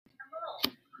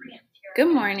Good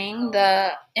morning.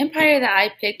 The empire that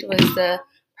I picked was the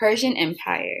Persian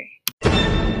Empire.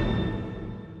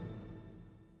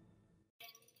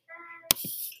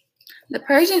 The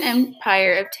Persian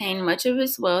Empire obtained much of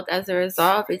its wealth as a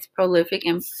result of its prolific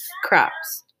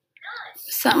crops.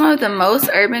 Some of the most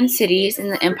urban cities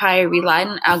in the empire relied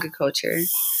on agriculture.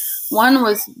 One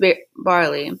was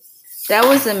barley. That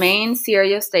was the main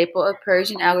cereal staple of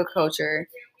Persian agriculture.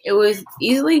 It was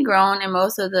easily grown in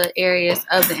most of the areas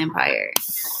of the empire.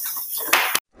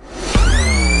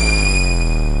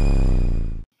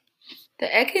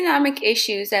 The economic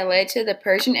issues that led to the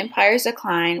Persian Empire's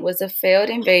decline was a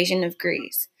failed invasion of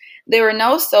Greece. There were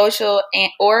no social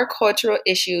or cultural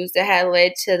issues that had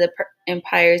led to the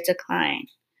empire's decline,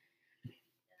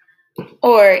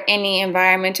 or any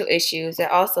environmental issues that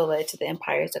also led to the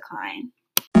empire's decline.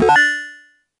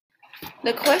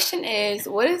 The question is,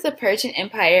 what is the Persian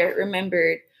Empire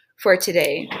remembered for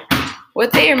today?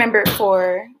 What they remembered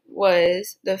for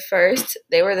was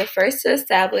they were the first to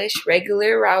establish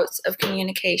regular routes of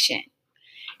communication.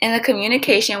 And the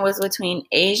communication was between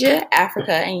Asia,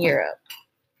 Africa, and Europe.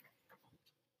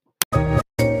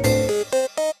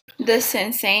 The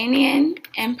Sasanian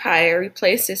Empire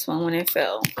replaced this one when it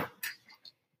fell.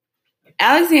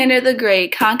 Alexander the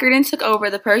Great conquered and took over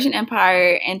the Persian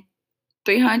Empire in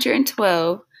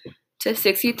 312 to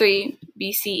 63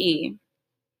 BCE.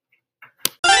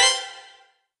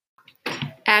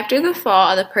 After the fall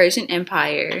of the Persian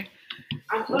Empire,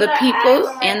 the people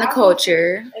and the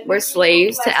culture were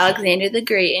slaves to Alexander the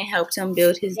Great and helped him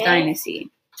build his dynasty.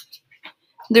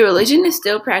 The religion is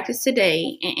still practiced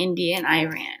today in India and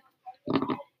Iran.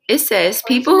 It says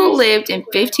people who lived in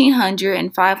 1500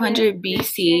 and 500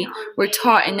 BC were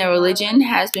taught, and their religion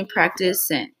has been practiced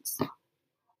since.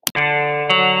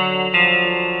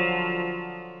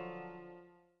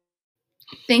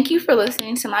 Thank you for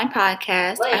listening to my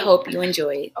podcast. I hope you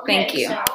enjoyed. Thank you.